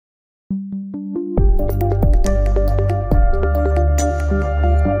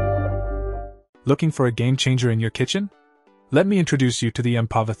Looking for a game changer in your kitchen? Let me introduce you to the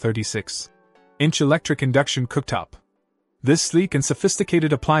Empava 36-inch electric induction cooktop. This sleek and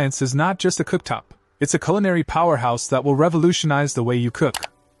sophisticated appliance is not just a cooktop, it's a culinary powerhouse that will revolutionize the way you cook.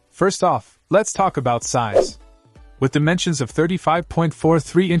 First off, let's talk about size. With dimensions of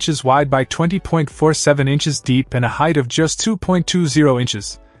 35.43 inches wide by 20.47 inches deep and a height of just 2.20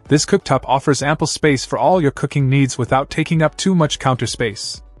 inches, this cooktop offers ample space for all your cooking needs without taking up too much counter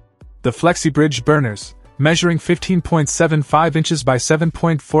space. The FlexiBridge burners, measuring 15.75 inches by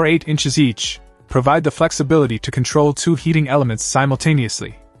 7.48 inches each, provide the flexibility to control two heating elements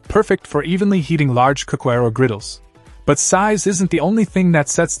simultaneously, perfect for evenly heating large cookware or griddles. But size isn't the only thing that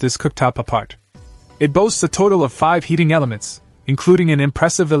sets this cooktop apart. It boasts a total of 5 heating elements, including an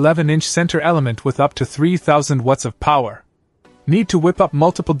impressive 11-inch center element with up to 3,000 watts of power. Need to whip up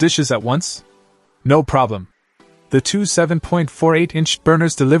multiple dishes at once? No problem. The two 7.48-inch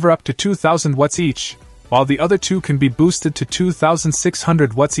burners deliver up to 2,000 watts each, while the other two can be boosted to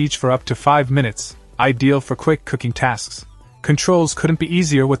 2,600 watts each for up to 5 minutes, ideal for quick cooking tasks. Controls couldn't be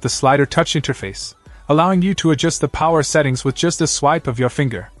easier with the slider touch interface, allowing you to adjust the power settings with just a swipe of your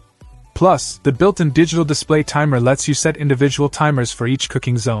finger. Plus, the built-in digital display timer lets you set individual timers for each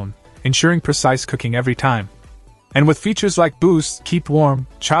cooking zone, ensuring precise cooking every time. And with features like Boost, Keep Warm,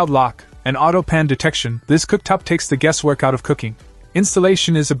 Child Lock, and Auto Pan Detection, this cooktop takes the guesswork out of cooking.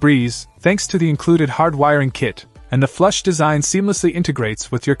 Installation is a breeze, thanks to the included hard wiring kit, and the flush design seamlessly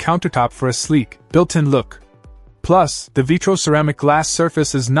integrates with your countertop for a sleek, built-in look. Plus, the vitro ceramic glass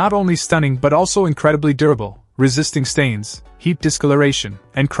surface is not only stunning but also incredibly durable, resisting stains, heat discoloration,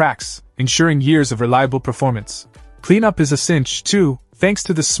 and cracks, ensuring years of reliable performance. Cleanup is a cinch, too, thanks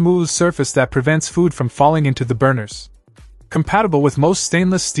to the smooth surface that prevents food from falling into the burners. Compatible with most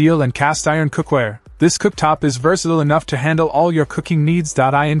stainless steel and cast iron cookware, this cooktop is versatile enough to handle all your cooking needs.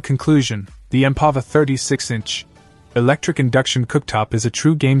 In conclusion, the Empava 36-inch electric induction cooktop is a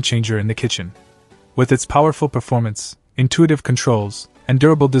true game changer in the kitchen. With its powerful performance, intuitive controls, and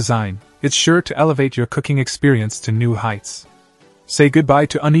durable design, it's sure to elevate your cooking experience to new heights. Say goodbye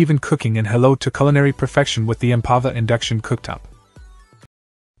to uneven cooking and hello to culinary perfection with the Empava induction cooktop.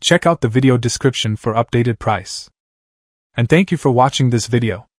 Check out the video description for updated price. And thank you for watching this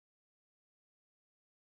video.